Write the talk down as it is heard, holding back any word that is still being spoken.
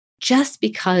just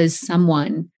because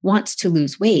someone wants to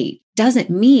lose weight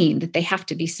doesn't mean that they have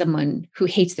to be someone who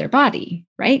hates their body,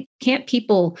 right? Can't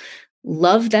people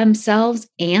love themselves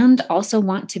and also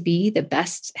want to be the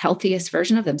best, healthiest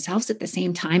version of themselves at the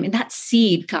same time? And that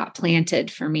seed got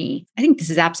planted for me. I think this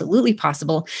is absolutely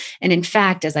possible. And in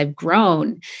fact, as I've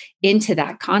grown into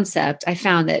that concept, I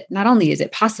found that not only is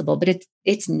it possible, but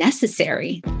it's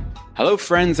necessary. Hello,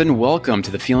 friends, and welcome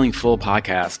to the Feeling Full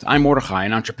podcast. I'm Mordechai,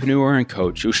 an entrepreneur and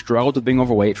coach who struggled with being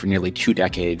overweight for nearly 2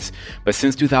 decades. But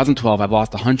since 2012, I've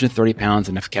lost 130 pounds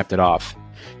and have kept it off.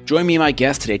 Join me and my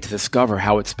guest today to discover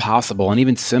how it's possible and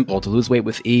even simple to lose weight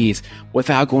with ease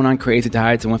without going on crazy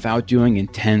diets and without doing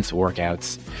intense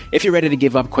workouts. If you're ready to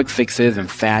give up quick fixes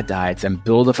and fad diets and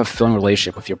build a fulfilling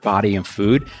relationship with your body and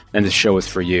food, then this show is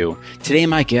for you. Today,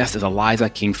 my guest is Eliza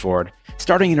Kingsford.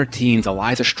 Starting in her teens,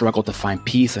 Eliza struggled to find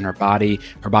peace in her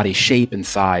body shape and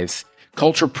size.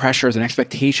 Cultural pressures and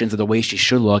expectations of the way she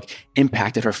should look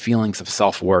impacted her feelings of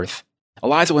self-worth.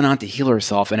 Eliza went on to heal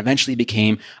herself and eventually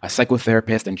became a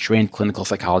psychotherapist and trained clinical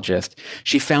psychologist.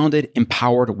 She founded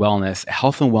Empowered Wellness, a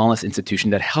health and wellness institution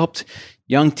that helped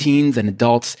young teens and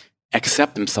adults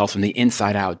accept themselves from the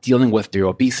inside out, dealing with their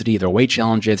obesity, their weight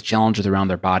challenges around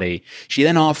their body. She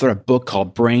then authored a book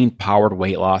called Brain Powered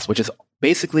Weight Loss, which is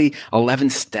basically 11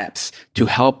 steps to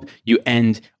help you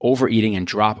end overeating and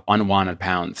drop unwanted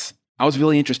pounds. I was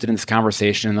really interested in this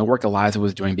conversation and the work Eliza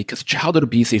was doing because childhood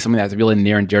obesity is something that's really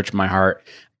near and dear to my heart.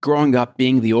 Growing up,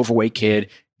 being the overweight kid,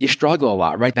 you struggle a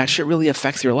lot, right? That shit really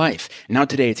affects your life. Now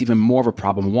today, it's even more of a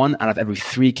problem. 1 out of every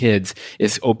 3 kids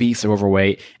is obese or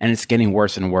overweight, and it's getting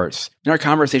worse and worse. In our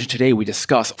conversation today, we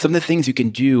discuss some of the things you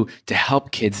can do to help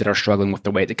kids that are struggling with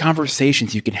the weight, the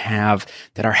conversations you can have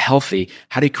that are healthy,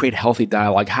 how to create healthy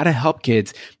dialogue, how to help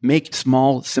kids make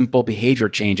small, simple behavior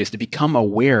changes to become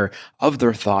aware of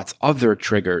their thoughts, of their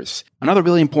triggers. Another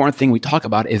really important thing we talk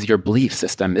about is your belief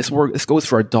system. This goes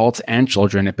for adults and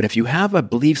children, but if you have a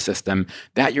belief system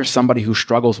that you're somebody who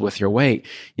struggles with your weight,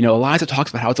 Eliza talks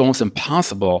about how it's almost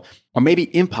impossible or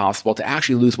maybe impossible to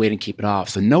actually lose weight and keep it off.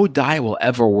 So no diet will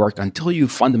ever work until you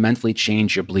fundamentally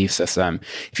change your belief system.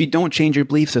 If you don't change your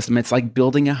belief system, it's like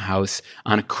building a house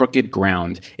on a crooked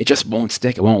ground. It just won't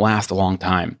stick. It won't last a long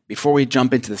time. Before we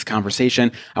jump into this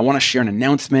conversation, I want to share an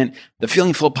announcement. The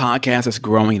Feeling Full podcast is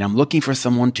growing, and I'm looking for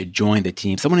someone to join the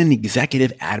team, someone in the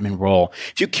executive admin role.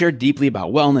 If you care deeply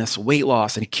about wellness, weight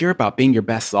loss, and care about being your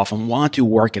best self and want to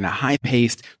work in a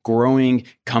high-paced, growing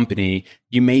company,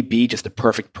 you may be just the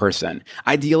perfect person.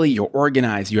 Ideally, you're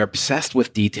organized, you're obsessed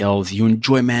with details, you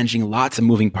enjoy managing lots of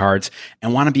moving parts,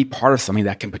 and want to be part of something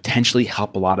that can potentially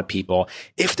help a lot of people.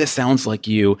 If this sounds like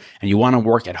you, and you want to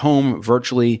work at home,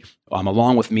 virtually,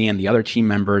 along with me and the other team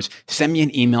members, send me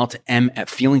an email to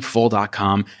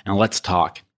m@feelingfull.com and let's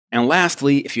talk. And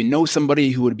lastly, if you know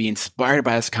somebody who would be inspired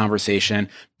by this conversation,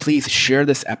 please share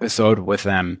this episode with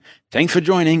them. Thanks for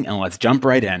joining, and let's jump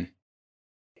right in.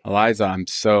 Eliza, I'm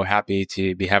so happy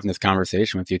to be having this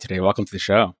conversation with you today. Welcome to the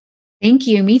show. Thank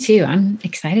you. Me too. I'm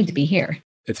excited to be here.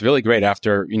 It's really great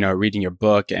after, reading your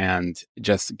book and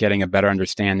just getting a better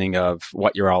understanding of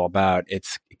what you're all about.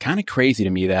 It's kind of crazy to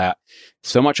me that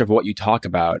so much of what you talk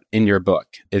about in your book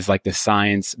is like the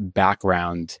science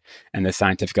background and the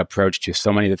scientific approach to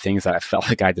so many of the things that I felt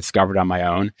like I discovered on my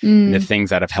own and the things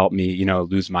that have helped me,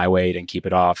 lose my weight and keep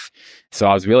it off. So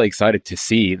I was really excited to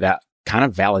see that kind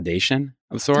of validation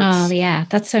of sorts. Oh yeah,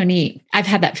 that's so neat. I've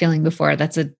had that feeling before.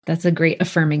 That's a great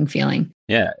affirming feeling.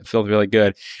 Yeah, it feels really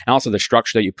good. And also the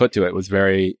structure that you put to it was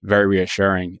very, very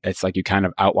reassuring. It's like you kind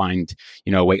of outlined,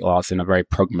 weight loss in a very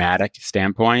pragmatic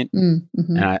standpoint.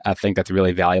 Mm-hmm. And I think that's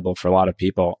really valuable for a lot of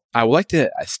people. I would like to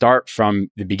start from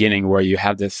the beginning where you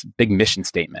have this big mission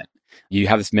statement. You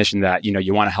have this mission that,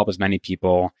 you want to help as many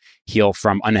people heal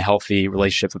from unhealthy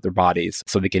relationships with their bodies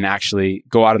so they can actually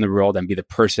go out in the world and be the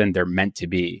person they're meant to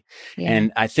be. Yeah.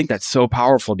 And I think that's so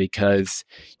powerful because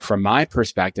from my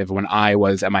perspective, when I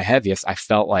was at my heaviest, I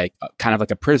felt like kind of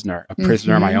like a prisoner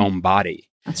mm-hmm. in my own body.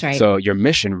 That's right. So your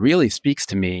mission really speaks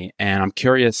to me. And I'm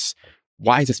curious,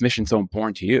 why is this mission so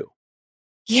important to you?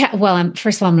 Yeah, well,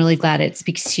 first of all, I'm really glad it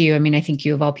speaks to you. I mean, I think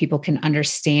you of all people can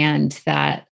understand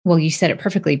that. Well, you said it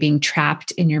perfectly, being trapped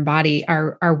in your body.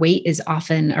 Our weight is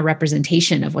often a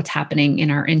representation of what's happening in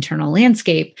our internal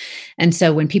landscape. And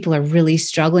so when people are really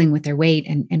struggling with their weight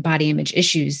and body image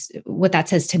issues, what that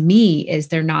says to me is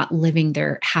they're not living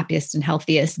their happiest and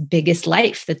healthiest, biggest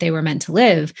life that they were meant to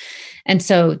live. And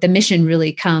so the mission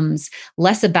really comes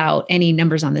less about any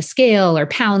numbers on the scale or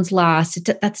pounds lost.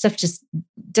 That stuff just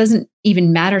doesn't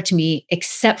even matter to me,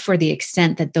 except for the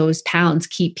extent that those pounds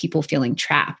keep people feeling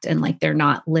trapped and like they're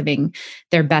not living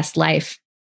their best life.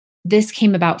 this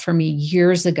came about for me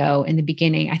years ago in the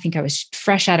beginning. I think I was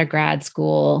fresh out of grad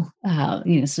school.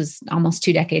 This was almost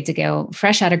 2 decades ago,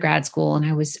 fresh out of grad school. And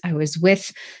I was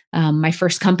with my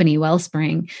first company,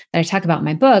 Wellspring, that I talk about in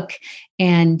my book.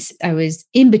 And I was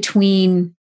in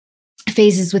between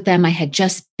phases with them. I had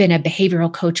just been a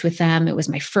behavioral coach with them. It was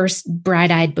my first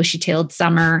bright-eyed, bushy-tailed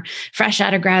summer, fresh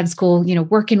out of grad school,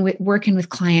 working with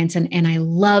clients. And I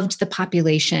loved the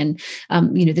population.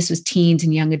 This was teens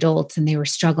and young adults, and they were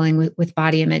struggling with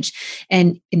body image.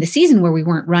 And in the season where we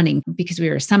weren't running because we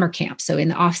were a summer camp, so in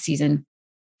the off season,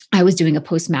 I was doing a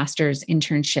postmaster's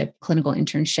internship, clinical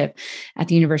internship at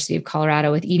the University of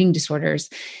Colorado with eating disorders.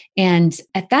 And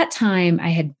at that time, I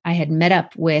had met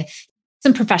up with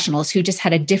some professionals who just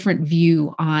had a different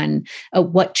view on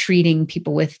what treating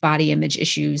people with body image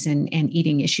issues and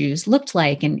eating issues looked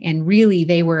like. And really,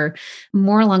 they were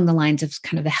more along the lines of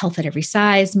kind of the health at every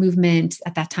size movement.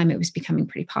 At that time, it was becoming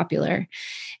pretty popular.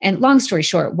 And long story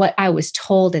short, what I was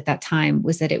told at that time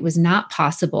was that it was not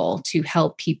possible to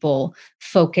help people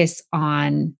focus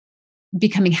on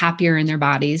becoming happier in their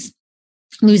bodies,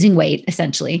 losing weight,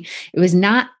 essentially. It was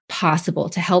not possible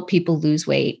to help people lose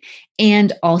weight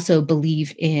and also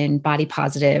believe in body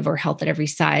positive or health at every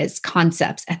size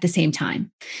concepts at the same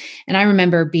time. And I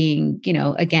remember being,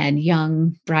 again,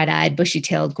 young, bright-eyed,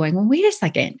 bushy-tailed, going, well, wait a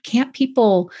second, can't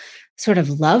people sort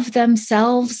of love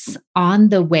themselves on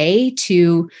the way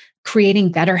to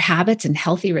creating better habits and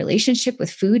healthy relationship with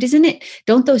food?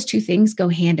 Don't those two things go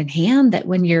hand in hand, that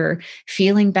when you're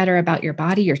feeling better about your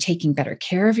body, you're taking better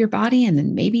care of your body, and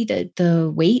then maybe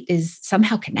the weight is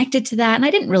somehow connected to that? And I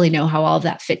didn't really know how all of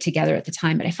that fit together at the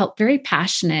time, but I felt very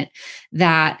passionate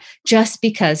that just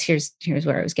because, here's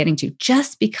where I was getting to,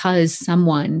 just because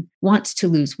someone wants to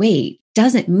lose weight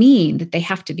doesn't mean that they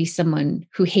have to be someone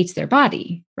who hates their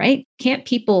body, right? Can't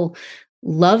people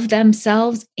love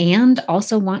themselves and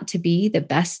also want to be the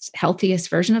best, healthiest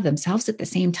version of themselves at the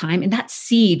same time? And that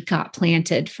seed got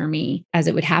planted for me, as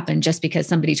it would happen. Just because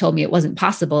somebody told me it wasn't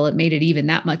possible, it made it even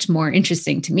that much more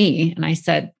interesting to me. And I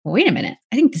said, well, wait a minute,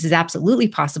 I think this is absolutely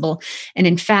possible. And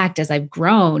in fact, as I've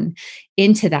grown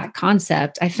into that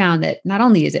concept, I found that not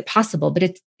only is it possible, but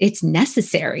it's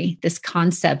necessary. This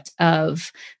concept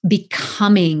of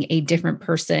becoming a different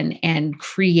person and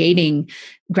creating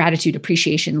gratitude,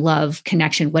 appreciation, love,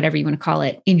 connection, whatever you want to call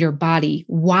it, in your body,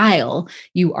 while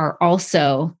you are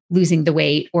also losing the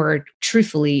weight or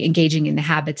truthfully engaging in the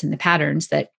habits and the patterns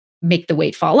that make the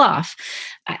weight fall off.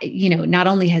 Not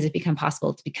only has it become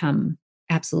possible, it's become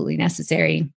absolutely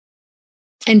necessary.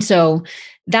 And so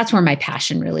that's where my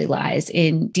passion really lies,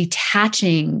 in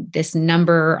detaching this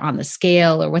number on the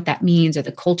scale, or what that means, or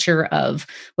the culture of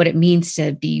what it means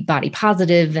to be body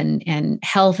positive and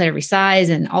health at every size,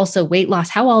 and also weight loss,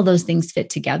 how all those things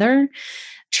fit together,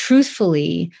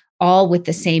 truthfully, all with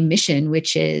the same mission,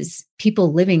 which is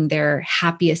people living their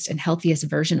happiest and healthiest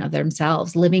version of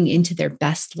themselves, living into their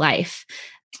best life.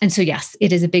 And so, yes,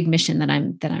 it is a big mission that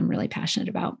I'm really passionate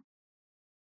about.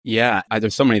 Yeah,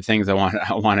 there's so many things I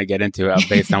want to get into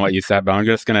based on what you said, but I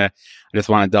just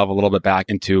want to delve a little bit back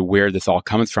into where this all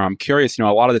comes from. I'm curious, a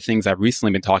lot of the things I've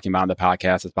recently been talking about on the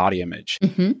podcast is body image.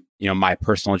 Mm-hmm. My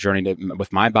personal journey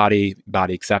with my body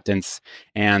acceptance,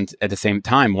 and at the same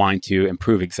time wanting to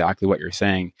improve exactly what you're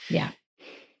saying. Yeah.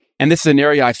 And this is an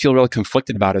area I feel really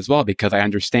conflicted about as well, because I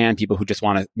understand people who just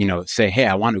want to, say, hey,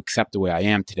 I want to accept the way I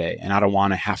am today. And I don't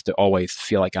want to have to always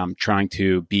feel like I'm trying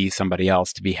to be somebody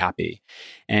else to be happy.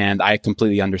 And I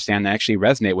completely understand and actually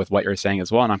resonate with what you're saying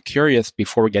as well. And I'm curious,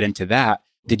 before we get into that,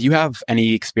 did you have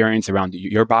any experience around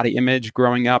your body image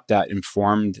growing up that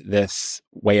informed this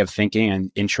way of thinking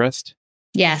and interest?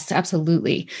 Yes,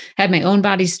 absolutely. I had my own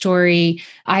body story.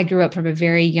 I grew up from a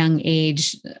very young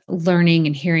age learning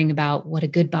and hearing about what a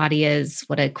good body is,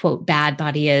 what a quote bad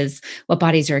body is, what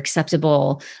bodies are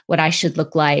acceptable, what I should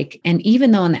look like. And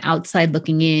even though on the outside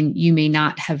looking in, you may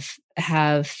not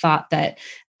have thought that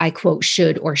I quote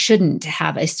should or shouldn't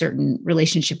have a certain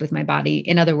relationship with my body.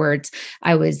 In other words,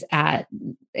 I was at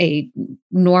a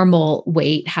normal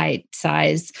weight, height,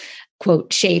 size,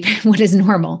 quote, shape, what is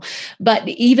normal. But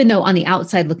even though on the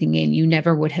outside looking in, you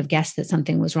never would have guessed that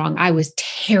something was wrong, I was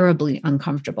terribly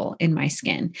uncomfortable in my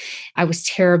skin. I was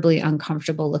terribly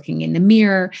uncomfortable looking in the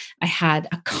mirror. I had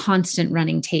a constant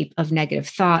running tape of negative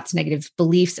thoughts, negative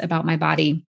beliefs about my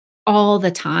body all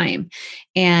the time.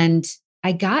 And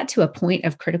I got to a point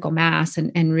of critical mass,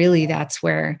 and really that's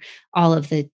where all of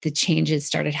the changes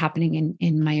started happening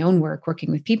in my own work,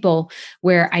 working with people,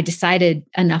 where I decided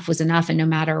enough was enough. And no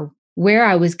matter where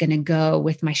I was going to go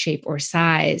with my shape or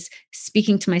size,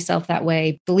 speaking to myself that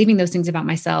way, believing those things about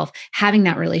myself, having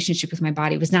that relationship with my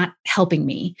body was not helping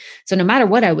me. So no matter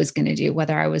what I was going to do,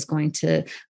 whether I was going to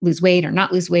lose weight or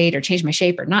not lose weight or change my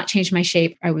shape or not change my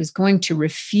shape, I was going to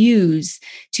refuse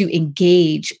to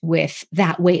engage with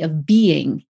that way of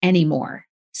being anymore.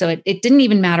 So it didn't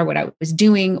even matter what I was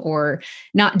doing or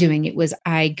not doing. It was,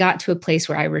 I got to a place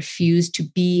where I refused to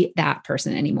be that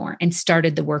person anymore and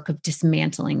started the work of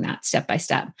dismantling that step by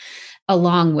step,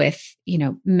 along with,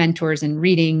 mentors and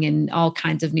reading and all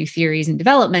kinds of new theories and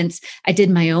developments. I did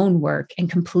my own work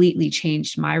and completely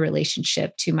changed my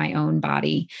relationship to my own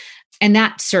body. And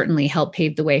that certainly helped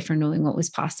pave the way for knowing what was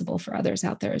possible for others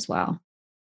out there as well.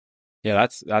 Yeah,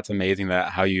 that's amazing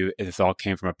this all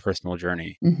came from a personal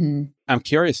journey. Mm-hmm. I'm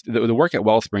curious, the work at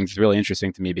Wellspring is really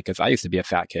interesting to me because I used to be a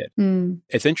fat kid.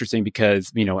 It's interesting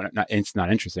because, it's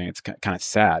not interesting, it's kind of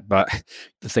sad, but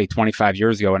let's say 25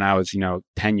 years ago when I was,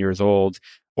 10 years old,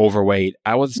 overweight,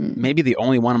 I was maybe the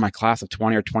only one in my class of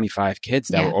 20 or 25 kids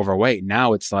that were overweight.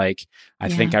 Now it's like, I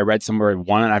think I read somewhere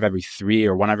one out of every 3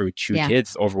 or one out of every 2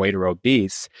 kids overweight or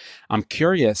obese. I'm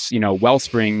curious,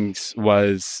 Wellsprings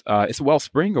was, is it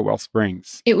Wellspring or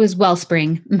Wellsprings? It was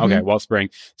Wellspring. Mm-hmm. Okay, Wellspring.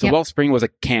 So Wellspring was a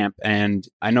camp, and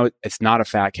I know it's not a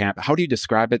fat camp. How do you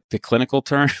describe it? The clinical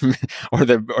term or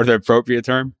the appropriate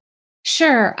term?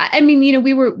 Sure. I mean,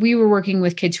 we were working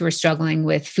with kids who were struggling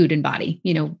with food and body,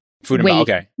 Food and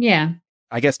body. Okay. Yeah.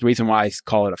 I guess the reason why I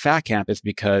call it a fat camp is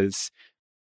because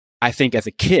I think as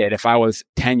a kid, if I was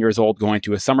 10 years old going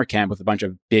to a summer camp with a bunch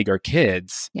of bigger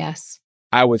kids, yes,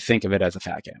 I would think of it as a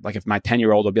fat camp. Like if my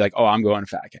 10-year-old would be like, oh, I'm going to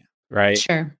fat camp, right?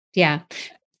 Sure. Yeah.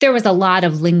 There was a lot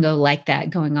of lingo like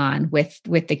that going on with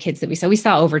the kids that we saw. We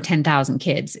saw over 10,000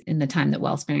 kids in the time that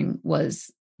Wellspring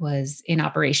was in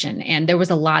operation. And there was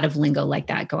a lot of lingo like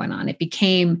that going on. It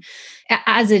became,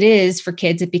 as it is for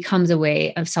kids, it becomes a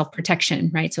way of self-protection,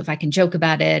 right? So if I can joke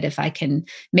about it, if I can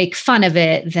make fun of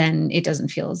it, then it doesn't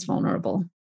feel as vulnerable.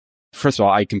 First of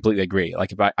all, I completely agree.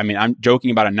 Like I'm joking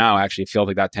about it now, actually feels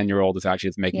like that 10-year-old is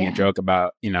actually making a joke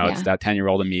about, it's that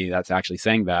 10-year-old in me that's actually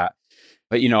saying that.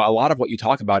 But, a lot of what you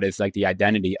talk about is like the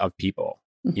identity of people.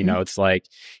 Mm-hmm. It's like,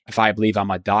 if I believe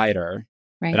I'm a dieter,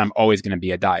 then I'm always going to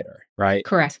be a dieter, right?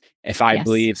 Correct. If I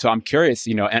believe, so I'm curious,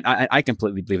 and I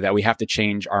completely believe that we have to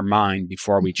change our mind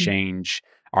before we change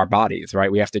our bodies,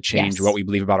 right? We have to change what we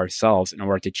believe about ourselves in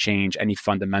order to change any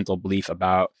fundamental belief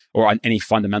about, or any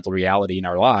fundamental reality in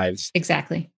our lives.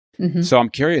 Exactly. Mm-hmm. So I'm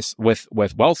curious with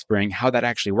Wellspring, how that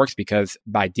actually works, because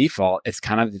by default, it's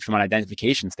kind of from an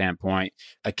identification standpoint,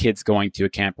 a kid's going to a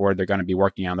camp where they're going to be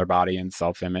working on their body and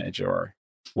self-image or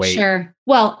weight. Sure.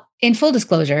 Well, in full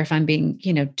disclosure, if I'm being,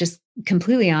 just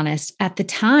completely honest, at the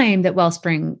time that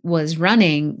Wellspring was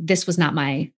running, this was not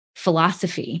my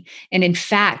philosophy. And in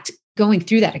fact, going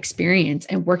through that experience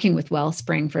and working with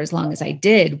Wellspring for as long as I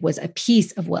did was a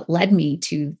piece of what led me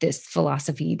to this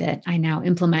philosophy that I now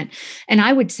implement. And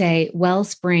I would say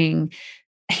Wellspring,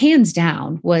 hands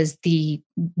down, was the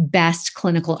best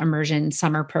clinical immersion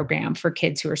summer program for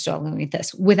kids who are struggling with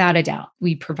this, without a doubt.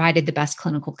 We provided the best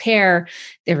clinical care.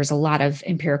 There was a lot of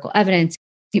empirical evidence.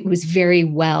 It was very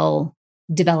well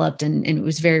developed and it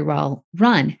was very well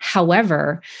run.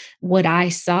 However, what I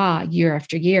saw year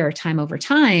after year, time over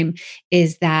time,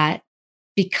 is that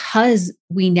because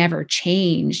we never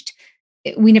changed,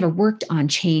 we never worked on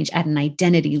change at an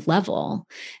identity level,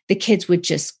 the kids would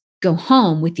just go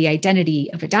home with the identity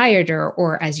of a dieter,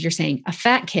 or as you're saying, a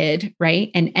fat kid, right?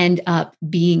 And end up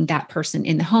being that person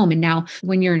in the home. And now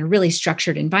when you're in a really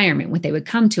structured environment, when they would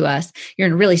come to us, you're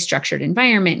in a really structured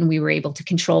environment, and we were able to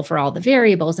control for all the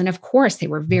variables. And of course, they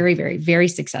were very, very, very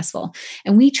successful.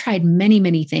 And we tried many,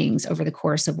 many things over the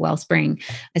course of Wellspring,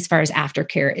 as far as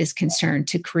aftercare is concerned,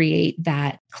 to create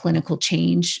that clinical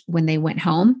change when they went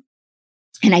home.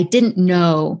 And I didn't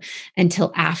know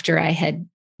until after I had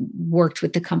worked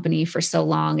with the company for so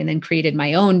long and then created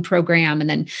my own program and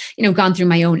then, gone through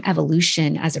my own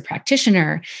evolution as a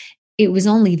practitioner. It was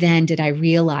only then did I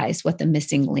realize what the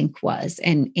missing link was.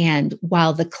 And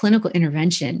while the clinical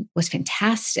intervention was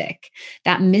fantastic,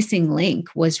 that missing link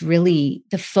was really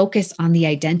the focus on the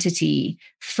identity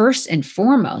first and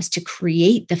foremost, to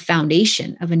create the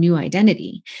foundation of a new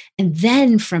identity. And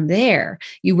then from there,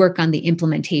 you work on the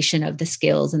implementation of the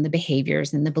skills and the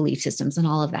behaviors and the belief systems and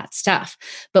all of that stuff.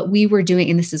 But we were doing,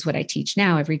 and this is what I teach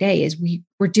now every day, is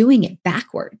we're doing it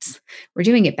backwards. We're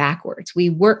doing it backwards. We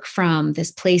work from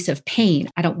this place of pain.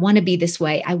 I don't want to be this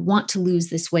way. I want to lose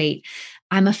this weight.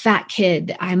 I'm a fat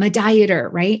kid. I'm a dieter,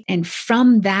 right? And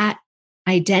from that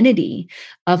identity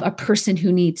of a person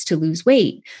who needs to lose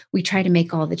weight, we try to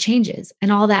make all the changes.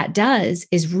 And all that does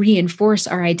is reinforce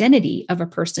our identity of a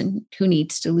person who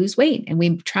needs to lose weight. And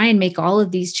we try and make all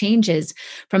of these changes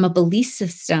from a belief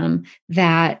system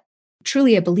that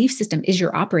truly a belief system is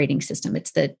your operating system.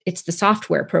 It's the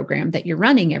software program that you're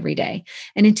running every day.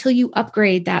 And until you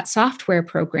upgrade that software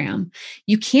program,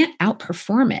 you can't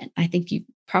outperform it. I think you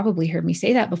probably heard me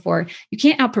say that before. You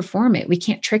can't outperform it. We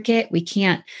can't trick it. We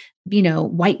can't,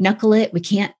 white knuckle it. We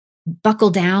can't buckle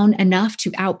down enough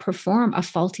to outperform a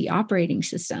faulty operating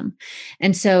system.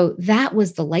 And so that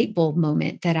was the light bulb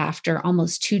moment that after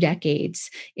almost 2 decades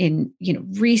in,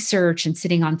 research and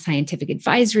sitting on scientific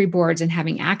advisory boards and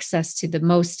having access to the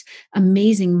most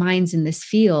amazing minds in this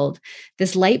field,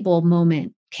 this light bulb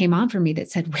moment came on for me that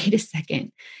said, wait a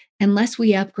second, unless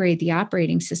we upgrade the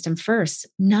operating system first,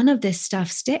 none of this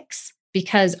stuff sticks,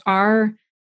 because our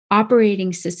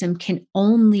operating system can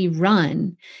only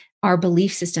run our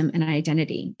belief system and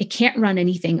identity. It can't run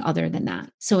anything other than that.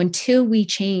 So until we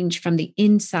change from the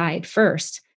inside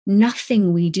first,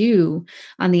 nothing we do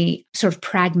on the sort of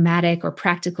pragmatic or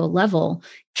practical level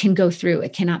can go through.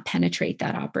 It cannot penetrate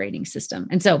that operating system.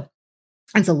 And so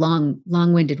that's a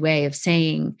long-winded way of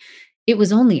saying it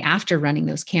was only after running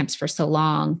those camps for so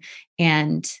long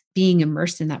and being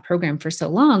immersed in that program for so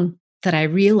long that I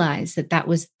realized that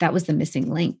was the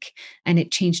missing link, and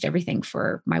it changed everything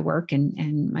for my work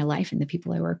and my life and the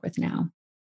people I work with now.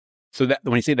 So that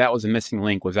when you say that was a missing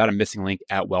link, was that a missing link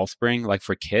at Wellspring, like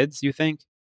for kids, you think?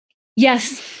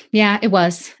 Yes. Yeah, it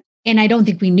was. And I don't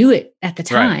think we knew it at the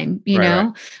time,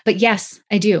 Right. But yes,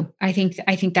 I do. I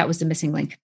think that was the missing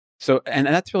link. So, and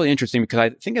that's really interesting because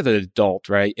I think as an adult,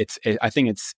 right, I think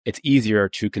it's easier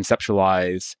to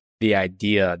conceptualize the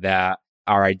idea that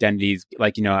our identities,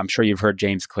 like, I'm sure you've heard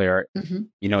James Clear,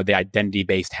 the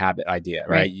identity-based habit idea,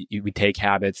 right? We take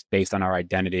habits based on our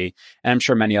identity. And I'm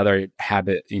sure many other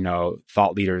habit,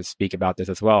 thought leaders speak about this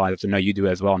as well. I know you do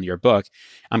as well in your book.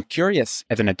 I'm curious,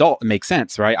 as an adult, it makes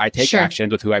sense, right? I take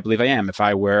actions with who I believe I am. If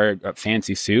I wear a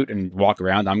fancy suit and walk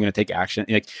around, I'm going to take action.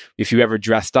 Like, if you ever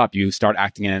dressed up, you start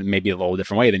acting in maybe a little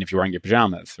different way than if you're wearing your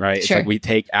pajamas, right? It's like we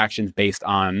take actions based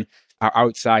on our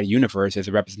outside universe as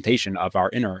a representation of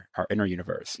our inner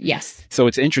universe. Yes. So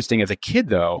it's interesting as a kid,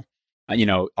 though,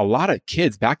 a lot of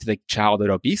kids, back to the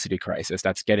childhood obesity crisis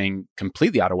that's getting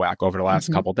completely out of whack over the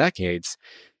last couple decades.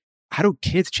 How do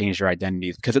kids change their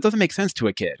identities? Because it doesn't make sense to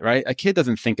a kid, right? A kid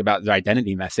doesn't think about their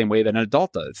identity in the same way that an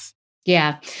adult does.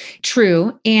 Yeah,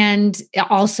 true. And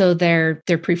also their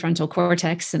prefrontal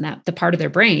cortex and that the part of their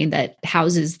brain that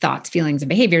houses thoughts, feelings, and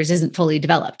behaviors isn't fully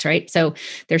developed, right? So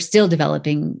they're still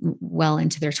developing well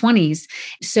into their 20s.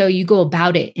 So you go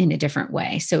about it in a different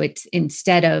way. So it's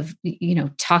instead of,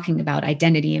 talking about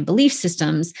identity and belief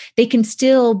systems, they can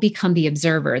still become the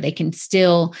observer. They can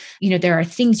still, there are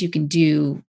things you can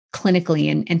do clinically,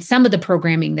 and some of the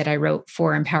programming that I wrote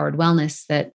for Empowered Wellness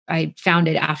that I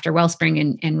founded after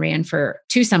Wellspring and ran for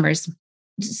 2 summers,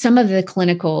 some of the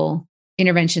clinical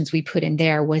interventions we put in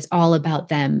there was all about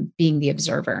them being the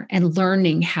observer and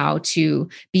learning how to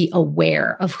be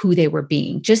aware of who they were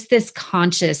being. Just this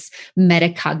conscious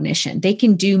metacognition. They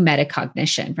can do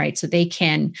metacognition, right? So they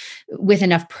can, with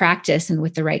enough practice and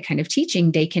with the right kind of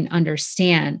teaching, they can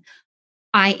understand,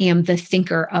 I am the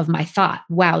thinker of my thought.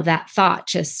 Wow, that thought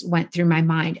just went through my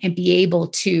mind, and be able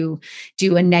to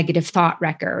do a negative thought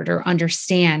record or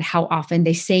understand how often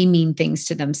they say mean things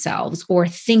to themselves or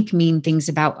think mean things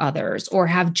about others or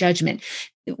have judgment.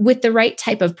 With the right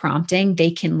type of prompting,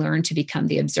 they can learn to become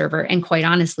the observer. And quite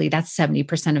honestly, that's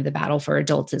 70% of the battle for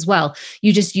adults as well.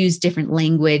 You just use different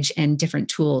language and different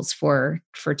tools for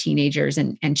teenagers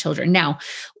and children. Now,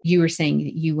 you were saying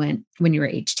that you went when you were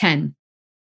age 10.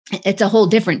 It's a whole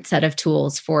different set of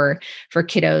tools for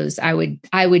kiddos.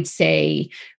 I would say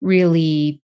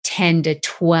really 10 to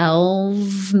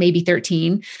 12, maybe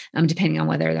 13, depending on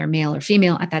whether they're male or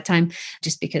female at that time,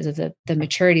 just because of the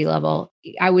maturity level.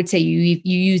 I would say you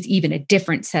use even a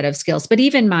different set of skills. But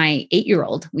even my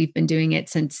 8-year-old, we've been doing it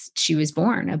since she was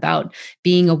born, about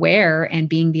being aware and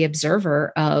being the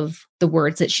observer of the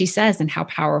words that she says and how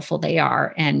powerful they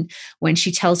are. And when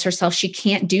she tells herself she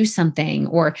can't do something,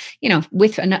 or,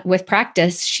 with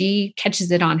practice, she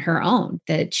catches it on her own,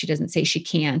 that she doesn't say she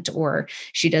can't, or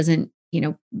she doesn't,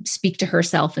 speak to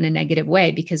herself in a negative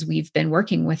way, because we've been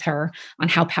working with her on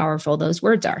how powerful those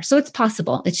words are. So it's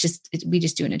possible. It's just, we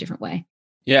just do it in a different way.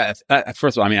 Yeah.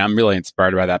 First of all, I'm really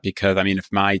inspired by that, because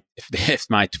if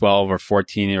my 12 or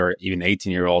 14 or even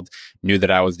 18-year-old knew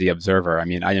that I was the observer, I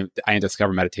didn't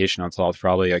discover meditation until I was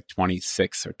probably like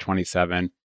 26 or 27.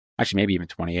 actually maybe even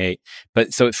 28.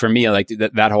 But so for me, like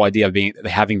that whole idea of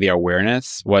having the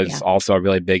awareness was also a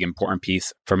really big, important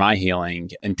piece for my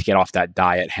healing and to get off that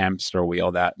diet hamster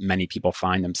wheel that many people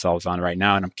find themselves on right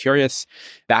now. And I'm curious,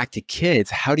 back to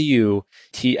kids, how do you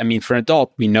I mean, for an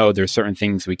adult, we know there's certain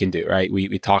things we can do, right?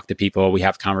 We talk to people, we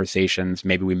have conversations,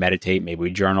 maybe we meditate, maybe we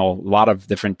journal, a lot of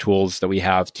different tools that we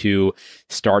have to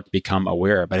start to become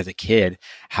aware. But as a kid,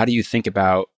 how do you think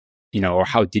about, or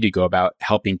how did you go about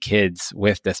helping kids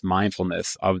with this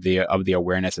mindfulness of the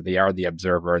awareness that they are the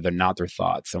observer, they're not their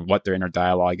thoughts, and what their inner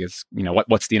dialogue is,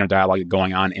 what's the inner dialogue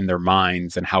going on in their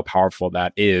minds, and how powerful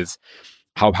that is,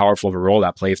 how powerful of a role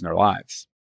that plays in their lives?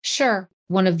 Sure.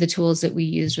 One of the tools that we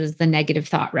used was the negative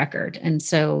thought record. And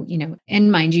so,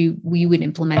 and mind you, we would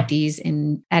implement these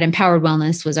at Empowered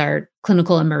Wellness was our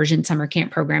clinical immersion summer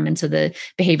camp program. And so the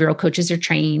behavioral coaches are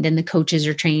trained and the coaches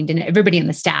are trained and everybody on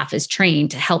the staff is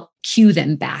trained to help cue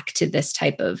them back to this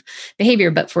type of behavior.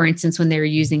 But for instance, when they were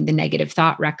using the negative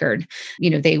thought record,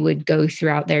 they would go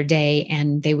throughout their day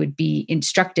and they would be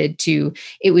instructed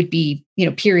it would be,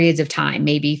 periods of time,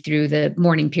 maybe through the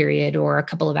morning period or a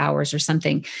couple of hours or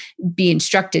something, be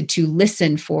instructed to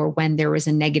listen for when there was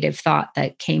a negative thought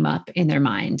that came up in their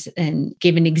mind, and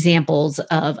given examples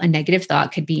of a negative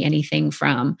thought could be anything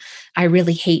from, I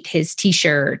really hate his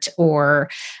t-shirt, or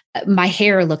my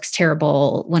hair looks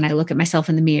terrible when I look at myself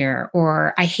in the mirror,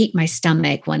 or I hate my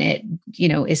stomach when it,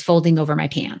 is folding over my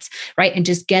pants, right? And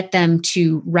just get them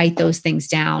to write those things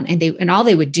down. And all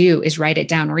they would do is write it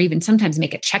down, or even sometimes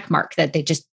make a check mark that they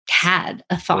just had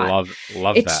a thought.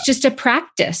 Love it's that. just a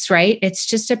practice, right? It's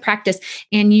just a practice.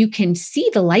 And you can see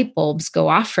the light bulbs go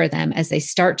off for them as they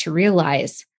start to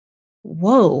realize,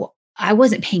 whoa, I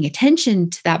wasn't paying attention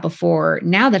to that before.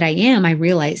 Now that I am, I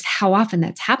realize how often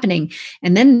that's happening.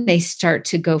 And then they start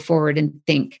to go forward and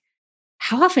think,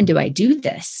 how often do I do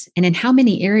this? And in how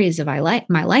many areas of my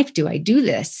life do I do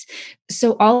this?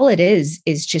 So all it is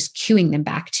just cueing them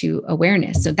back to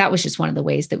awareness. So that was just one of the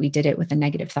ways that we did it with a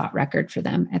negative thought record for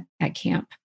them at camp.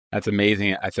 That's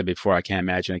amazing. I said before, I can't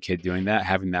imagine a kid doing that,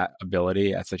 having that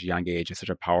ability at such a young age. It's such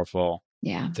a powerful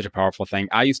thing.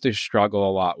 I used to struggle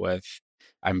a lot with,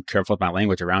 I'm careful with my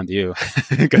language around you.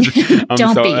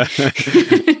 Don't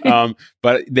be.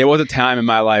 But there was a time in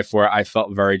my life where I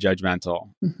felt very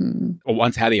judgmental. Mm-hmm.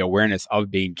 Once had the awareness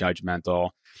of being judgmental.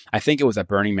 I think it was at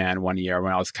Burning Man one year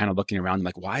when I was kind of looking around,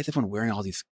 like, why is everyone wearing all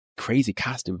these crazy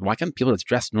costumes? Why can't people just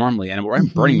dress normally? And we're in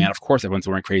Burning Man, of course, everyone's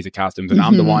wearing crazy costumes. And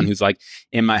I'm the one who's like,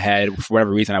 in my head, for whatever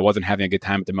reason, I wasn't having a good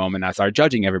time at the moment. I started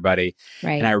judging everybody.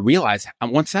 Right. And I realized,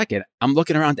 1 second, I'm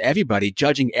looking around to everybody,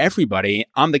 judging everybody.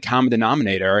 I'm the common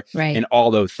denominator in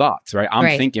all those thoughts, right?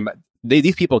 I'm thinking, but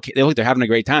these people, they look, they're having a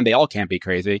great time. They all can't be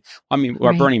crazy. I mean,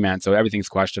 we're at Burning Man, so everything's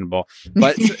questionable.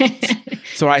 But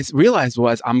so I realized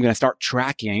I'm going to start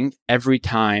tracking every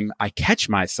time I catch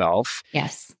myself.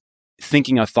 Yes.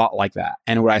 Thinking a thought like that.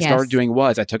 And what I started doing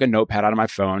was I took a notepad out of my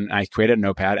phone, I created a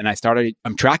notepad, and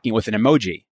I'm tracking it with an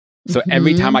emoji. So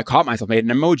every time I caught myself, made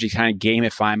an emoji, kind of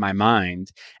gamify my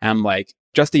mind. And I'm like,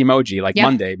 just the emoji, like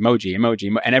Monday, emoji.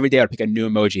 And every day I'd pick a new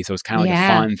emoji. So it's kind of like a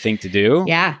fun thing to do.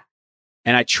 Yeah.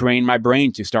 And I trained my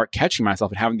brain to start catching myself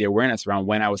and having the awareness around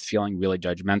when I was feeling really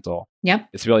judgmental. Yep.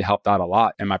 It's really helped out a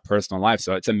lot in my personal life.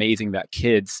 So it's amazing that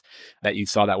you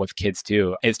saw that with kids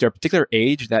too. Is there a particular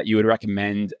age that you would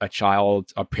recommend a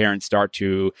parent start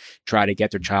to try to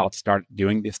get their child to start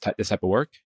doing this type of work?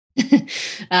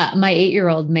 My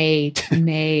 8-year-old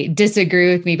may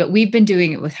disagree with me, but we've been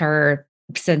doing it with her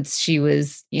since she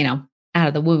was, out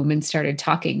of the womb and started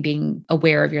talking, being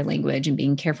aware of your language and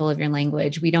being careful of your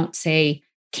language. We don't say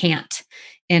can't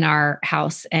in our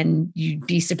house, and you'd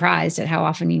be surprised at how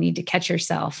often you need to catch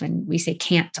yourself. And we say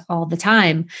can't all the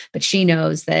time, but she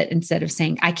knows that instead of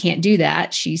saying, I can't do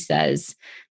that, she says,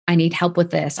 I need help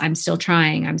with this. I'm still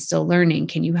trying. I'm still learning.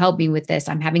 Can you help me with this?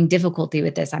 I'm having difficulty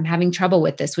with this. I'm having trouble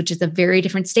with this, which is a very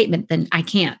different statement than I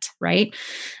can't, right?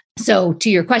 So to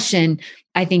your question,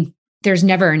 I think there's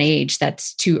never an age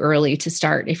that's too early to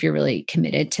start if you're really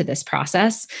committed to this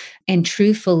process. And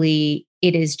truthfully,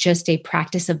 it is just a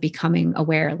practice of becoming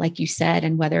aware, like you said,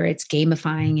 and whether it's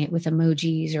gamifying it with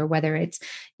emojis or whether it's,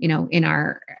 in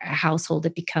our household,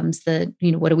 it becomes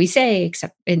what do we say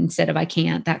except instead of I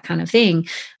can't, that kind of thing.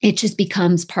 It just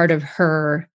becomes part of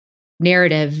her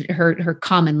narrative. Her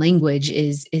common language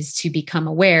is to become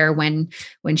aware when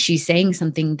she's saying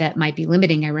something that might be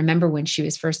limiting. I remember when she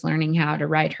was first learning how to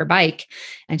ride her bike,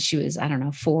 and she was,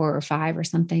 4 or 5 or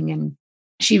something. And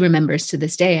she remembers to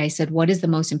this day, I said, what is the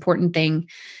most important thing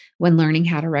when learning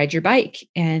how to ride your bike?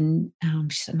 And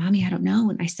she said, Mommy, I don't know.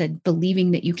 And I said,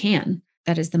 believing that you can.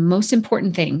 That is the most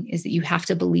important thing, is that you have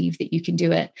to believe that you can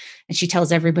do it. And she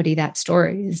tells everybody that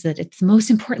story, is that it's most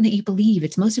important that you believe.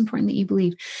 It's most important that you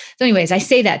believe. So anyways, I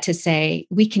say that to say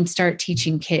we can start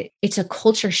teaching kids. It's a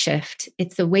culture shift.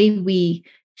 It's the way we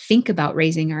think about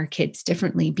raising our kids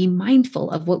differently. Be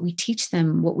mindful of what we teach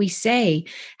them, what we say,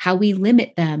 how we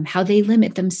limit them, how they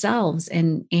limit themselves.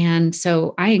 And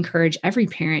so I encourage every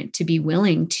parent to be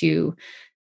willing to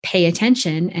pay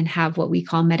attention and have what we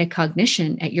call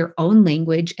metacognition at your own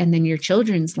language and then your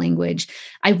children's language.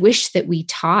 I wish that we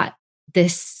taught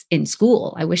this in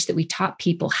school. I wish that we taught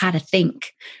people how to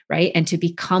think, right? And to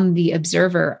become the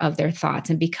observer of their thoughts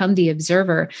and become the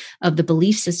observer of the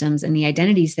belief systems and the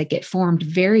identities that get formed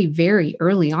very, very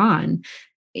early on.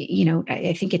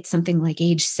 I think it's something like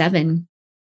age 7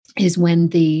 is when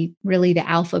the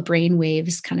alpha brain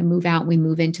waves kind of move out and we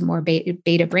move into more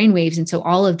beta brain waves. And so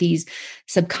all of these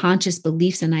subconscious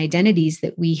beliefs and identities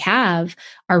that we have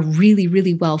are really,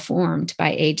 really well formed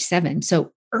by age 7.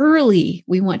 So early,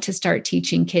 we want to start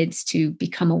teaching kids to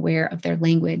become aware of their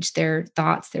language, their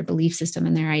thoughts, their belief system,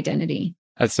 and their identity.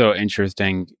 That's so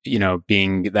interesting,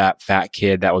 being that fat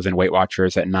kid that was in Weight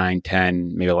Watchers at 9,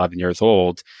 10, maybe 11 years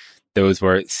old. Those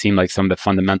were, it seemed like some of the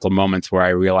fundamental moments where I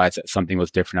realized that something was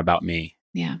different about me.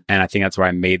 Yeah. And I think that's where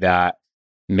I made that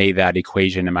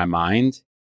equation in my mind.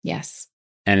 Yes.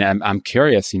 And I'm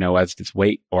curious, as this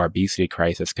weight or obesity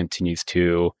crisis continues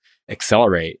to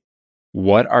accelerate,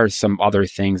 what are some other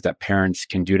things that parents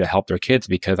can do to help their kids?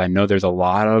 Because I know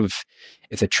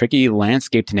it's a tricky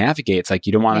landscape to navigate. It's like,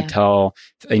 you don't want to tell,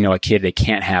 a kid they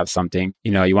can't have something,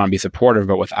 you want to be supportive,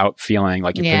 but without feeling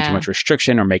like you're putting too much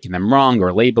restriction or making them wrong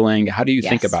or labeling. How do you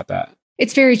think about that?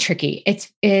 It's very tricky.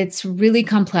 It's really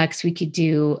complex. We could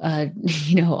do a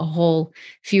whole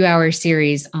few hour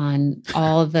series on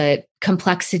all the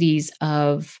complexities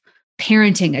of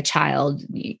parenting a child,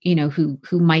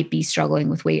 who might be struggling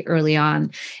with weight early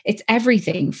on. It's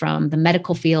everything from the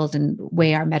medical field and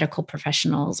way our medical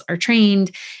professionals are trained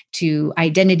to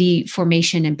identity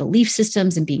formation and belief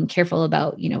systems and being careful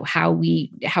about, how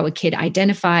a kid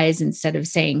identifies. Instead of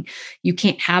saying you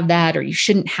can't have that or you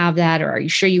shouldn't have that, or are you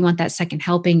sure you want that second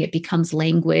helping? It becomes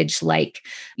language like,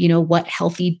 what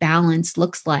healthy balance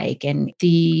looks like and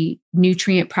the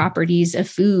nutrient properties of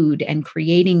food, and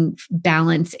creating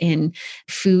balance in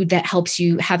food that helps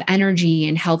you have energy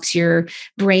and helps your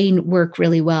brain work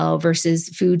really well versus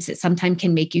foods that sometimes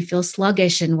can make you feel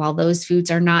sluggish. And while those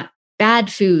foods are not bad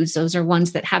foods, those are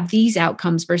ones that have these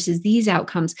outcomes versus these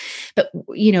outcomes. But,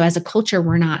 as a culture,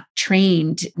 we're not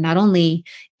trained not only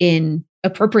in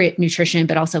appropriate nutrition,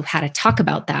 but also how to talk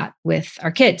about that with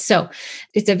our kids. So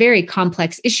it's a very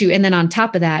complex issue. And then on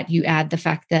top of that, you add the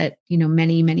fact that,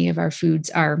 many of our foods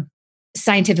are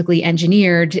scientifically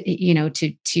engineered,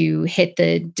 to hit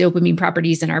the dopamine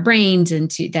properties in our brains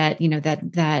and to that,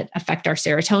 that affect our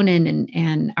serotonin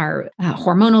and our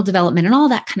hormonal development and all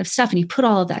that kind of stuff. And you put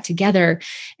all of that together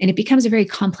and it becomes a very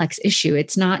complex issue.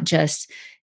 It's not just,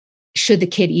 should the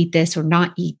kid eat this or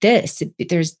not eat this?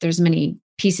 There's many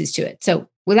pieces to it. So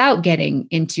without getting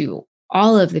into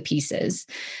all of the pieces,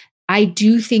 I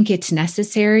do think it's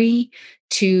necessary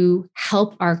to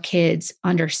help our kids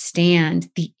understand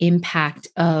the impact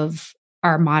of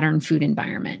our modern food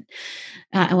environment.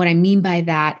 And what I mean by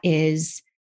that is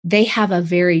they have a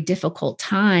very difficult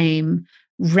time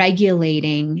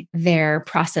regulating their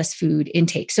processed food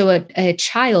intake. So a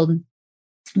child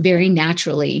very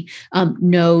naturally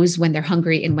knows when they're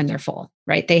hungry and when they're full,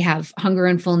 right? They have hunger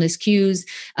and fullness cues.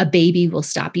 A baby will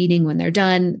stop eating when they're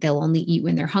done. They'll only eat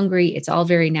when they're hungry. It's all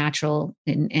very natural,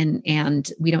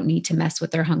 and we don't need to mess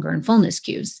with their hunger and fullness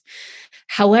cues.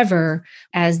 However,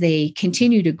 as they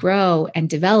continue to grow and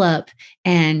develop,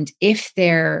 and if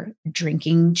they're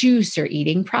drinking juice or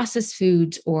eating processed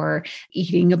foods or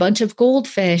eating a bunch of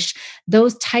goldfish,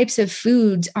 those types of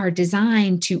foods are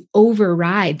designed to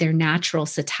override their natural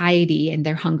satiety and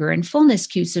their hunger and fullness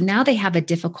cues. So now they have a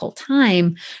difficult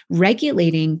time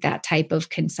regulating that type of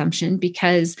consumption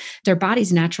because their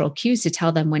body's natural cues to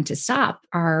tell them when to stop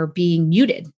are being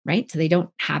muted, right? So they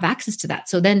don't have access to that.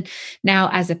 So then now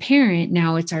as a parent,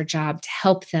 now it's our job to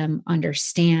help them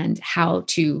understand how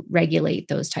to regulate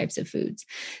those types of foods.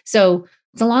 So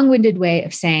it's a long-winded way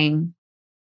of saying,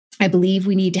 I believe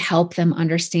we need to help them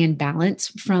understand balance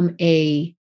from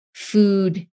a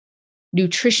food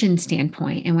nutrition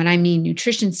standpoint. And when I mean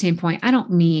nutrition standpoint, I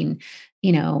don't mean,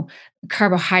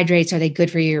 carbohydrates, are they good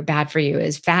for you or bad for you?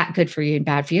 Is fat good for you and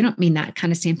bad for you? I don't mean that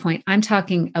kind of standpoint. I'm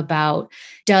talking about,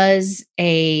 does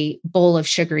a bowl of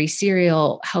sugary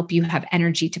cereal help you have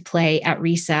energy to play at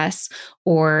recess?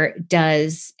 Or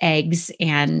does eggs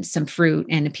and some fruit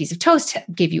and a piece of toast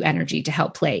give you energy to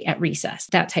help play at recess?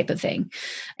 That type of thing.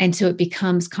 And so it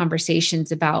becomes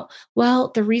conversations about,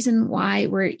 well, the reason why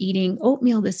we're eating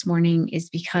oatmeal this morning is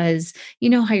because you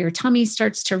know how your tummy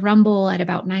starts to rumble at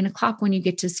about 9 o'clock when you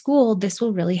get to school. This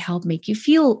will really help make you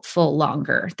feel full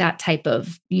longer. That type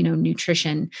of,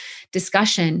 nutrition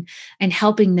discussion, and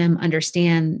helping them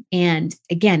understand. And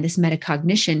again, this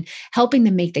metacognition, helping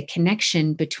them make the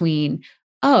connection between,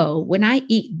 oh, when I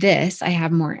eat this, I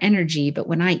have more energy, but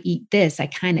when I eat this, I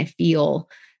kind of feel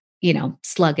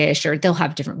sluggish, or they'll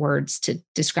have different words to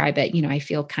describe it. I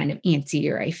feel kind of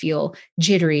antsy, or I feel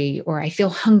jittery, or I feel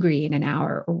hungry in an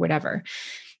hour, or whatever.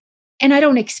 And I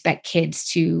don't expect kids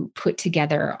to put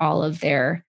together all of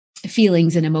their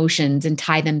feelings and emotions and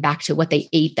tie them back to what they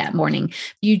ate that morning.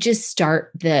 You just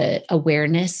start the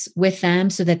awareness with them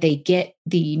so that they get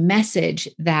the message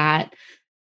that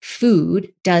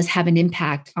food does have an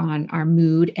impact on our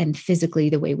mood and physically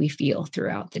the way we feel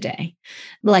throughout the day.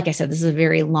 Like I said, this is a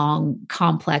very long,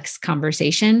 complex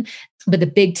conversation, but the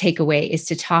big takeaway is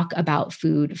to talk about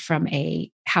food from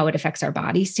a how it affects our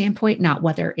body standpoint, not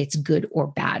whether it's good or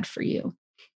bad for you.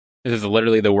 This is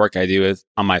literally the work I do is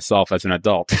on myself as an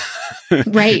adult.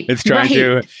 Right.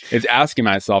 It's asking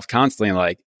myself constantly,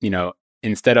 like,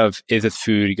 instead of, is this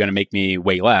food going to make me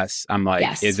weigh less? I'm like,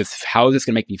 yes. how is this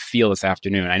going to make me feel this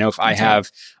afternoon? I know if I have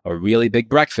a really big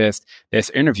breakfast, this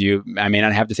interview, I may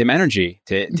not have the same energy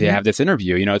to have this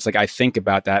interview. It's like, I think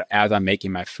about that as I'm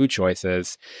making my food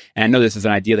choices. And I know this is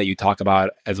an idea that you talk about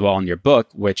as well in your book,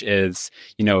 which is,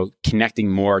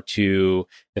 connecting more to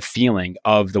the feeling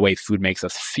of the way food makes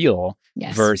us feel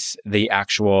versus the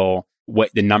actual,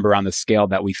 what the number on the scale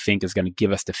that we think is going to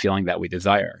give us the feeling that we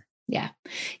desire. Yeah.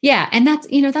 Yeah. And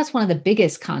that's one of the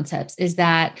biggest concepts, is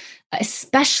that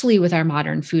especially with our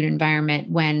modern food environment,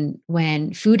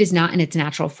 when food is not in its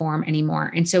natural form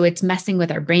anymore. And so it's messing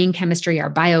with our brain chemistry, our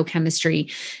biochemistry,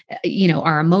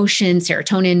 our emotions,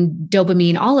 serotonin,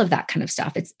 dopamine, all of that kind of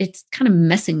stuff. It's kind of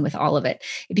messing with all of it.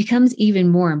 It becomes even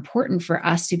more important for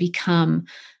us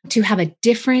to have a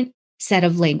different set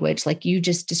of language, like you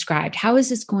just described. How is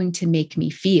this going to make me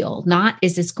feel? Not,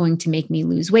 is this going to make me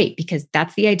lose weight? Because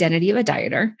that's the identity of a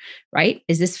dieter, right?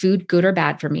 Is this food good or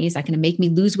bad for me? Is that going to make me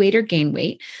lose weight or gain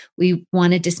weight? We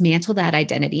want to dismantle that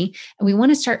identity. And we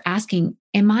want to start asking,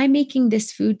 am I making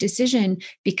this food decision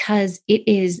because it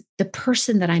is the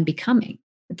person that I'm becoming?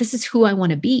 This is who I want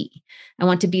to be. I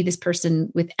want to be this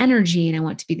person with energy, and I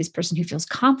want to be this person who feels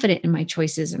confident in my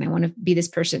choices, and I want to be this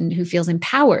person who feels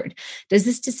empowered. Does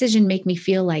this decision make me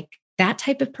feel like that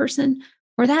type of person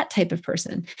or that type of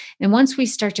person? And once we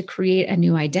start to create a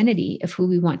new identity of who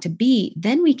we want to be,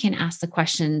 then we can ask the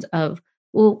questions of,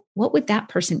 well, what would that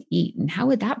person eat? And how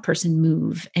would that person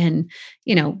move? And,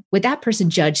 would that person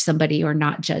judge somebody or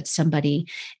not judge somebody?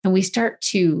 And we start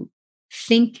to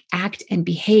think, act, and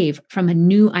behave from a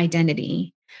new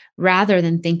identity, rather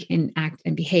than think and act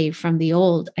and behave from the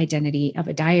old identity of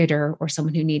a dieter or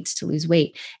someone who needs to lose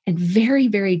weight. And very,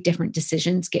 very different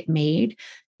decisions get made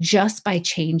just by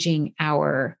changing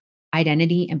our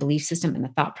identity and belief system and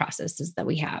the thought processes that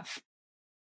we have.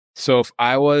 So if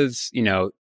I was,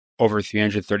 over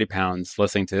 330 pounds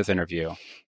listening to this interview,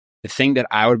 the thing that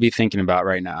I would be thinking about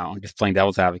right now, just playing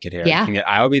devil's advocate here, the thing that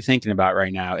I would be thinking about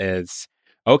right now is,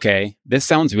 okay, this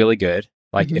sounds really good.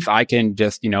 Like if I can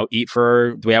just, eat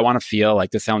for the way I want to feel, like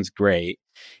this sounds great.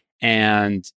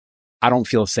 And I don't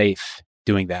feel safe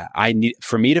doing that.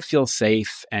 For me to feel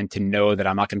safe and to know that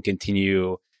I'm not going to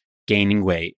continue gaining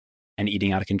weight and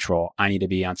eating out of control, I need to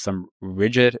be on some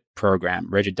rigid program,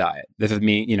 rigid diet. This is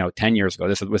me, 10 years ago,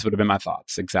 this would have been my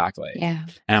thoughts. Exactly. Yeah.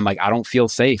 And I'm like, I don't feel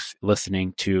safe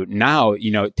listening to now,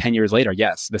 10 years later,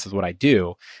 yes, this is what I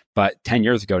do. But 10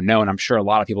 years ago, no. And I'm sure a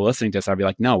lot of people listening to this, I'd be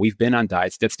like, no, we've been on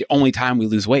diets. That's the only time we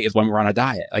lose weight is when we're on a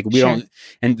diet. Like we don't,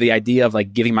 and the idea of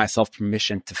like giving myself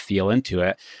permission to feel into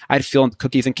it, I'd feel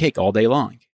cookies and cake all day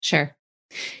long. Sure.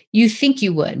 You think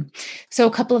you would. So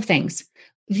a couple of things.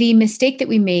 The mistake that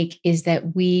we make is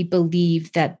that we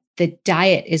believe that the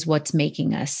diet is what's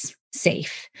making us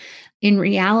safe. In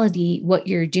reality, what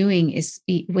you're doing is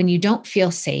when you don't feel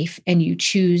safe and you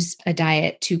choose a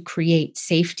diet to create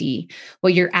safety,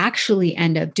 what you're actually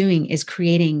end up doing is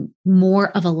creating more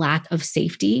of a lack of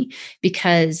safety,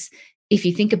 because if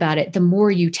you think about it, the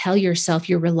more you tell yourself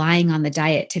you're relying on the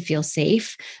diet to feel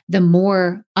safe, the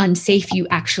more unsafe you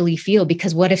actually feel,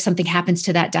 because what if something happens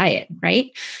to that diet,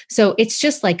 right? So it's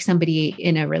just like somebody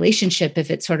in a relationship, if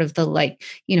it's sort of the like,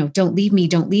 don't leave me,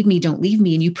 don't leave me, don't leave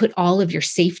me, and you put all of your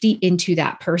safety into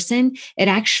that person, it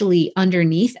actually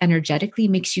underneath energetically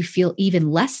makes you feel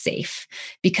even less safe.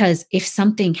 Because if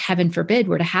something, heaven forbid,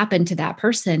 were to happen to that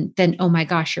person, then, oh my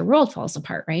gosh, your world falls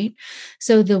apart, right?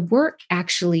 So the work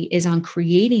actually is on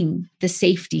creating the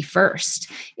safety first,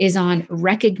 is on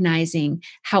recognizing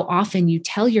how often you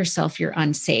tell yourself you're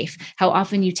unsafe, how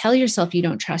often you tell yourself you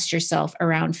don't trust yourself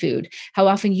around food, how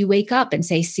often you wake up and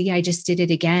say, see, I just did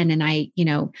it again. And I,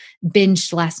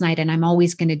 binged last night and I'm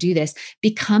always going to do this.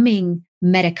 Becoming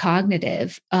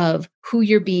metacognitive of who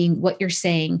you're being, what you're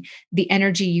saying, the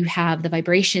energy you have, the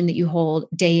vibration that you hold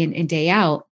day in and day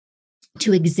out,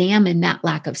 to examine that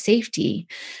lack of safety.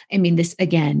 I mean, this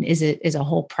again is a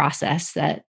whole process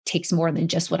that takes more than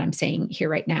just what I'm saying here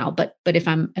right now. But if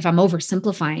I'm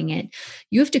oversimplifying it,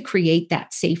 you have to create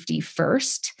that safety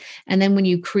first. And then when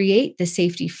you create the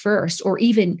safety first, or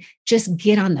even just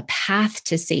get on the path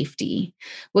to safety,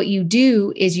 what you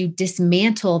do is you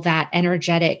dismantle that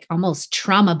energetic, almost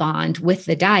trauma bond with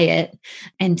the diet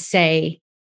and say,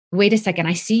 wait a second,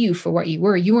 I see you for what you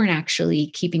were. You weren't actually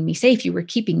keeping me safe. You were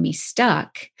keeping me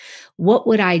stuck. What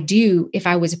would I do if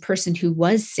I was a person who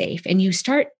was safe? And you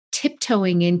start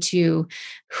tiptoeing into,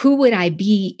 who would I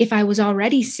be if I was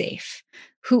already safe?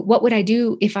 What would I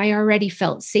do if I already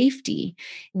felt safety?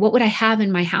 What would I have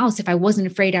in my house if I wasn't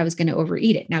afraid I was going to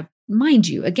overeat it? Now, mind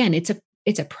you, again, it's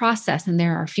a process and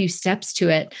there are a few steps to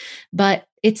it, but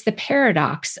it's the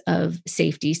paradox of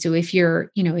safety. So if you,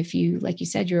 like you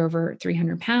said, you're over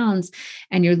 300 pounds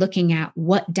and you're looking at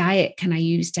what diet can I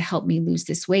use to help me lose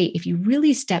this weight? If you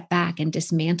really step back and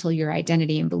dismantle your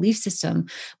identity and belief system,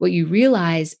 what you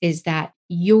realize is that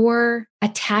your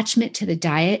attachment to the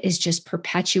diet is just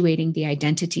perpetuating the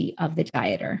identity of the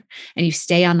dieter. And you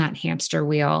stay on that hamster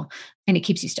wheel and it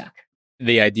keeps you stuck.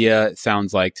 The idea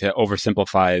sounds like, to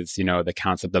oversimplifies, the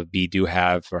concept of be, do,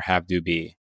 have, or have, do,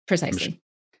 be. Precisely.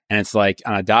 And it's like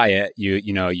on a diet,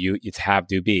 it's have,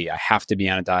 do, be. I have to be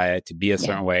on a diet to be a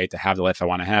certain way, to have the life I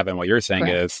want to have. And what you're saying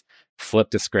is flip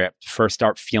the script. First,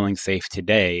 start feeling safe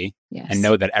today and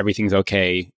know that everything's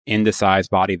okay in the size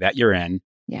body that you're in.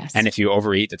 Yes. And if you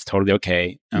overeat, that's totally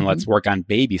okay. And let's work on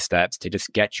baby steps to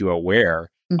just get you aware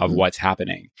of what's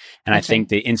happening. And I think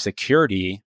the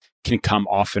insecurity can come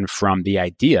often from the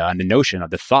idea and the notion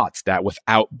of the thoughts that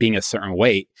without being a certain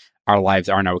weight, our lives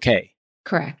aren't okay.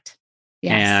 Correct.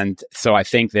 Yes. And so I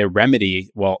think the remedy,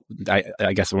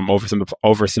 I guess I'm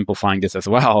oversimplifying this as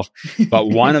well, but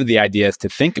one of the ideas to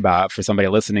think about for somebody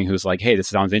listening who's like, hey, this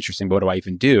sounds interesting, but what do I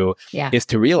even do? Is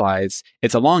to realize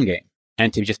it's a long game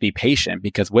and to just be patient,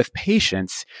 because with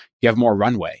patience, you have more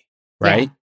runway, right?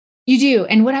 Yeah. You do.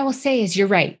 And what I will say is, you're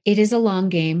right. It is a long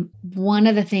game. One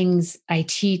of the things I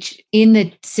teach in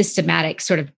the systematic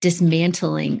sort of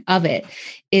dismantling of it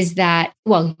is that,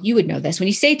 well, you would know this. When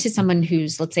you say to someone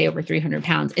who's, let's say, over 300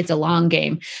 pounds, it's a long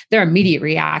game, their immediate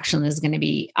reaction is going to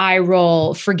be eye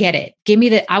roll, forget it.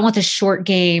 I want the short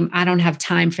game. I don't have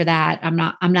time for that. I'm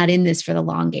not in this for the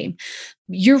long game.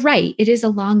 You're right. It is a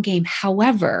long game.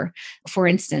 However, for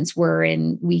instance, we're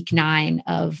in week 9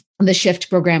 of the Shift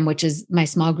program, which is my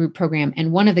small group program.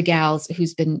 And one of the gals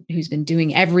who's been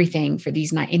doing everything for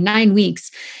these 9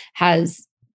 weeks has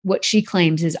what she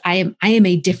claims is, I am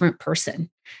a different person.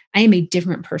 I am a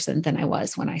different person than I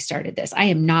was when I started this. I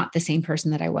am not the same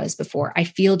person that I was before. I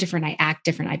feel different. I act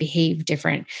different. I behave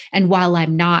different. And while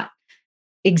I'm not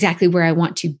exactly where I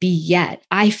want to be yet,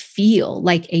 I feel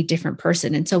like a different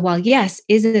person. And so while, yes,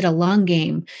 is it a long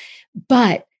game,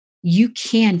 but you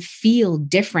can feel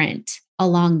different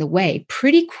along the way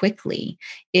pretty quickly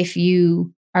if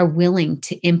you are willing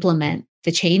to implement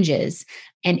the changes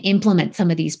and implement some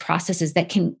of these processes that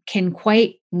can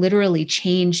quite literally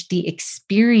change the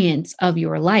experience of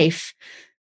your life.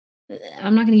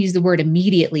 I'm not going to use the word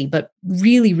immediately, but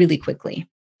really, really quickly.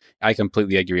 I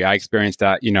completely agree. I experienced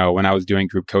that, when I was doing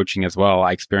group coaching as well.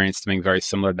 I experienced something very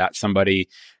similar, that somebody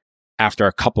after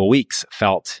a couple of weeks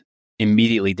felt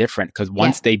immediately different, because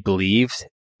once they believed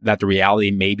that the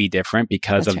reality may be different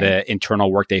because of the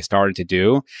internal work they started to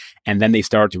do, and then they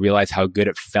started to realize how good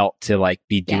it felt to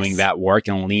be doing that work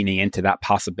and leaning into that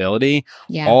possibility,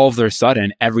 all of their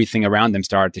sudden everything around them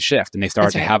started to shift, and they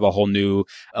started to have a whole new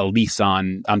lease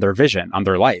on their vision, on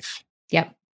their life.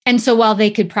 Yep. And so while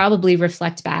they could probably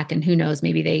reflect back, and who knows,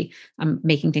 maybe I'm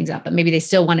making things up, but maybe they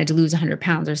still wanted to lose 100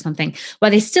 pounds or something,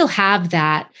 while they still have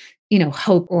that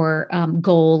hope or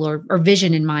goal or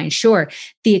vision in mind. Sure,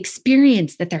 the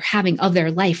experience that they're having of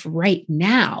their life right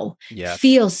now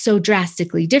feels so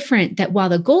drastically different that while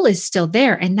the goal is still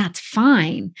there, and that's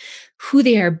fine, who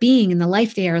they are being and the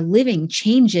life they are living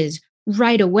changes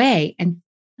right away. And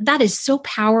that is so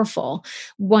powerful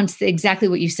exactly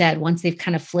what you said, once they've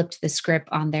kind of flipped the script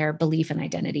on their belief and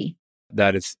identity.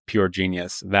 That is pure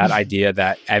genius. That idea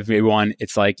that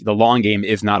it's like the long game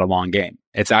is not a long game.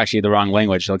 It's actually the wrong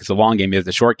language. Like the long game is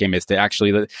the short game is to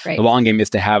actually, the long game is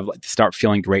to start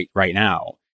feeling great right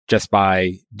now just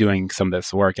by doing some of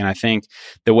this work. And I think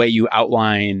the way you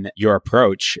outline your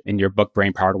approach in your book,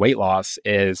 Brain Powered Weight Loss,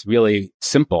 is really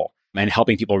simple and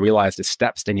helping people realize the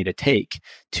steps they need to take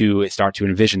to start to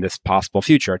envision this possible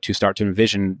future, to start to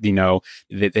envision,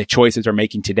 the choices they're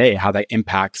making today, how that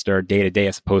impacts their day to day,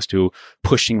 as opposed to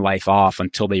pushing life off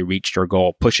until they reach their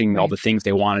goal, pushing all the things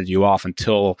they want to do off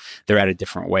until they're at a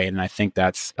different weight. And I think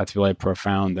that's really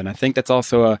profound. And I think that's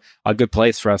also a good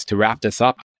place for us to wrap this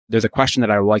up. There's a question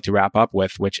that I would like to wrap up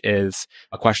with, which is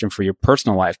a question for your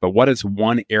personal life. But what is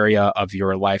one area of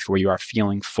your life where you are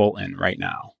feeling full in right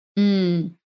now?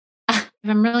 If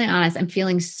I'm really honest, I'm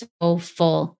feeling so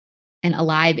full and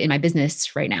alive in my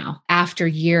business right now after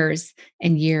years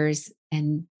and years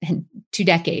and 2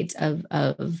 decades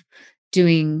of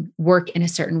doing work in a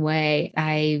certain way.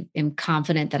 I am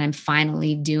confident that I'm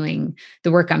finally doing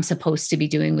the work I'm supposed to be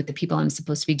doing with the people I'm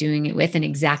supposed to be doing it with in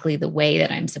exactly the way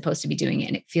that I'm supposed to be doing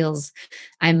it. And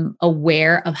I'm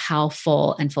aware of how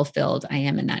full and fulfilled I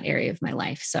am in that area of my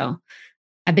life. So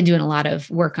I've been doing a lot of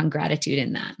work on gratitude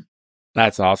in that.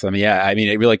 That's awesome. Yeah. I mean,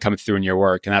 it really comes through in your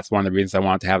work. And that's one of the reasons I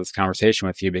wanted to have this conversation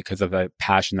with you, because of the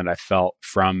passion that I felt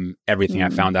from everything I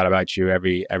found out about you,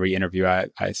 every interview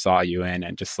I saw you in.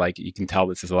 And just like, you can tell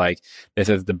this is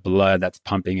the blood that's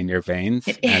pumping in your veins.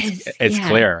 It's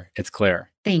clear. It's clear.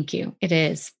 Thank you. It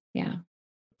is. Yeah.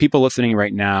 People listening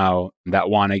right now that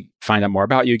want to find out more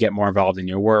about you, get more involved in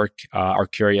your work, are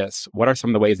curious, what are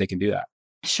some of the ways they can do that?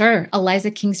 Sure.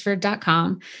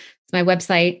 ElizaKingsford.com. It's my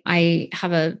website. I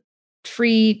have a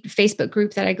free Facebook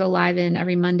group that I go live in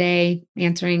every Monday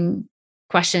answering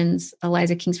questions.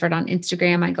 Eliza Kingsford on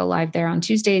Instagram. I go live there on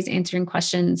Tuesdays answering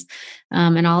questions.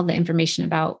 And all the information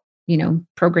about,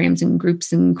 programs and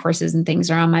groups and courses and things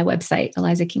are on my website,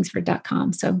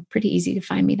 ElizaKingsford.com. So pretty easy to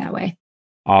find me that way.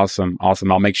 Awesome.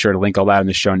 I'll make sure to link all that in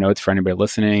the show notes for anybody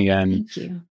listening. And thank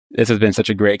you. This has been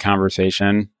such a great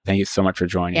conversation. Thank you so much for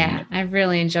joining me. Yeah, I've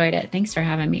really enjoyed it. Thanks for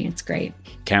having me. It's great.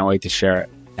 Can't wait to share it.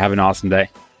 Have an awesome day.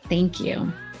 Thank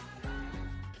you.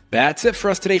 That's it for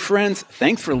us today, friends.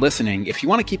 Thanks for listening. If you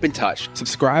want to keep in touch,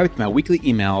 subscribe to my weekly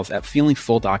emails at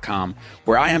feelingfull.com,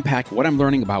 where I unpack what I'm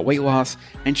learning about weight loss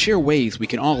and share ways we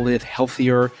can all live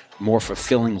healthier, more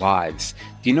fulfilling lives.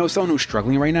 Do you know someone who's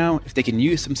struggling right now? If they can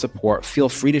use some support, feel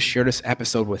free to share this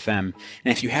episode with them.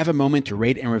 And if you have a moment to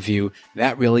rate and review,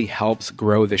 that really helps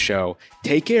grow the show.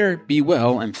 Take care, be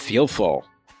well, and feel full.